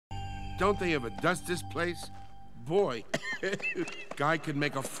don't they ever dust this place? Boy, guy could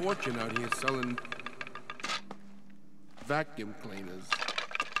make a fortune out here selling vacuum cleaners.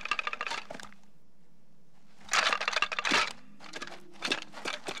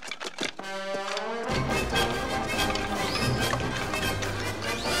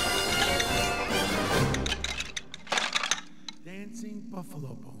 Dancing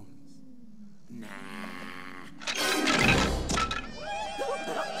buffalo bones. Nah.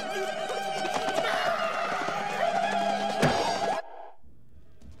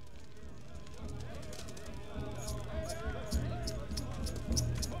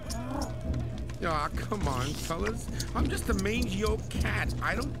 Aw, come on, fellas. I'm just a mangy old cat.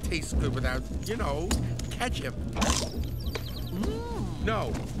 I don't taste good without, you know, ketchup.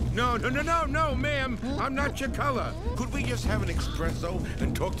 No, ma'am. I'm not your color. Could we just have an espresso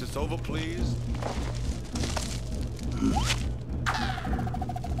and talk this over, please?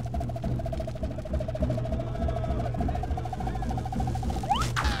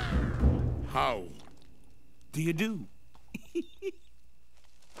 How do you do?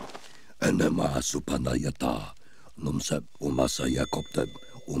 Enema supanayata, numsep umasaya kopteb,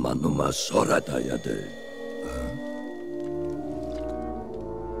 umanuma soratayade.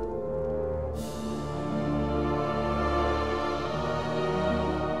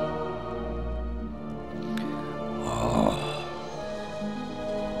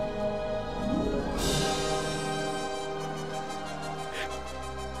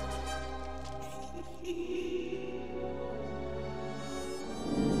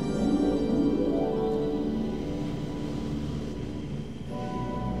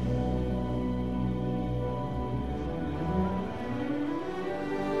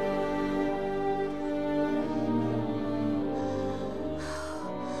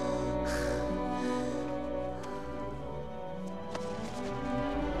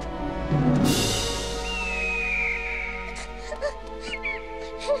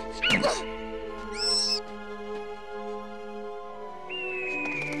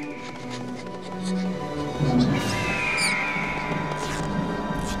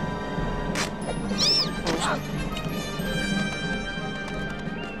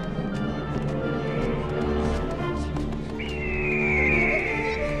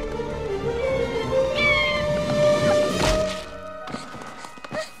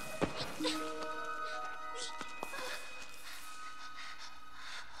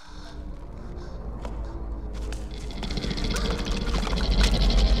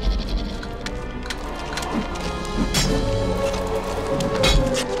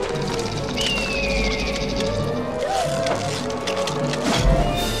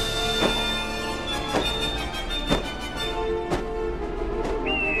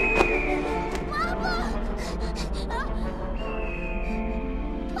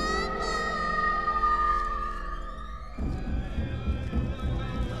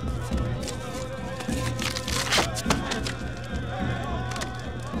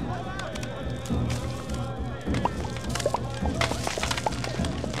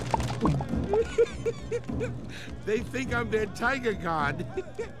 They think I'm their tiger god.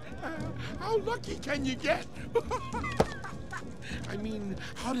 How lucky can you get? I mean,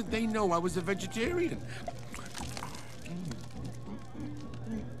 how did they know I was a vegetarian?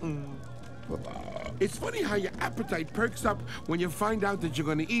 It's funny how your appetite perks up when you find out that you're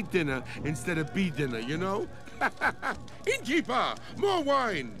gonna eat dinner instead of be dinner, you know? Innkeeper, more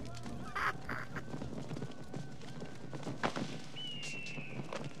wine!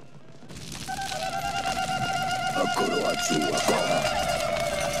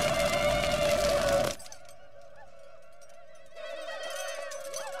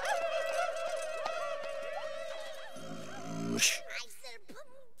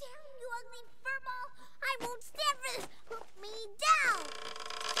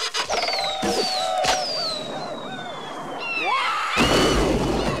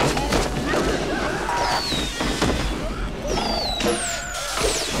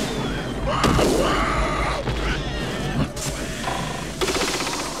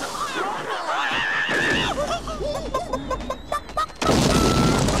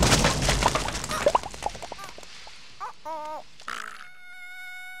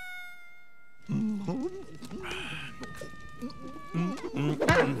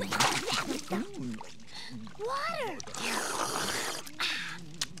 Water!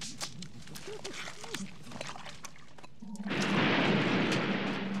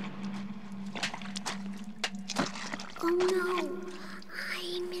 Oh no,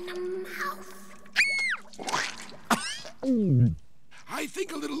 I'm in a mouth. I I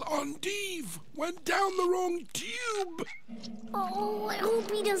think a little endive went down the wrong tube. Oh, I hope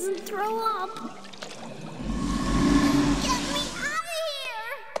he doesn't throw up. Get me out of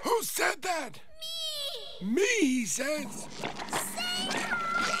here! Who said that? Me! Me, he says. Tiger!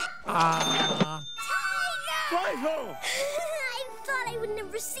 Fievel! I thought I would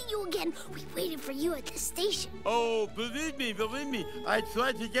never see you again. We waited for you at the station. Oh, believe me. I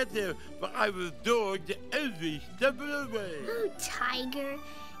tried to get there, but I was dogged every step of the way. Oh, Tiger,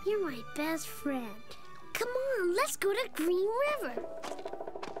 you're my best friend. Come on, let's go to Green River.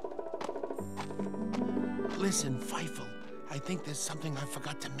 Listen, Fievel, I think there's something I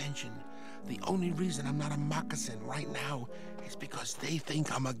forgot to mention. The only reason I'm not a moccasin right now is because they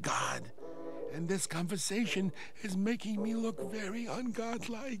think I'm a god. And this conversation is making me look very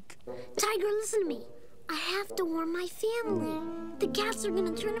ungodlike. Tiger, listen to me. I have to warn my family. The cats are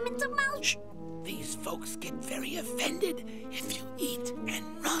gonna turn him into mouse. Shh. These folks get very offended if you eat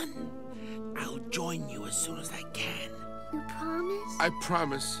and run. I'll join you as soon as I can. You promise? I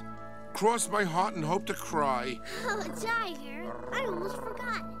promise. Cross my heart and hope to cry. Oh, Tiger, I almost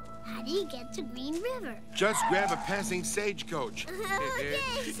forgot. How do you get to Green River? Just grab a passing stagecoach. Okay,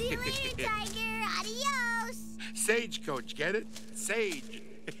 see you later, Tiger. Adios. Stagecoach, get it? Sage.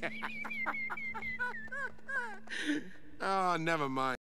 Oh, never mind.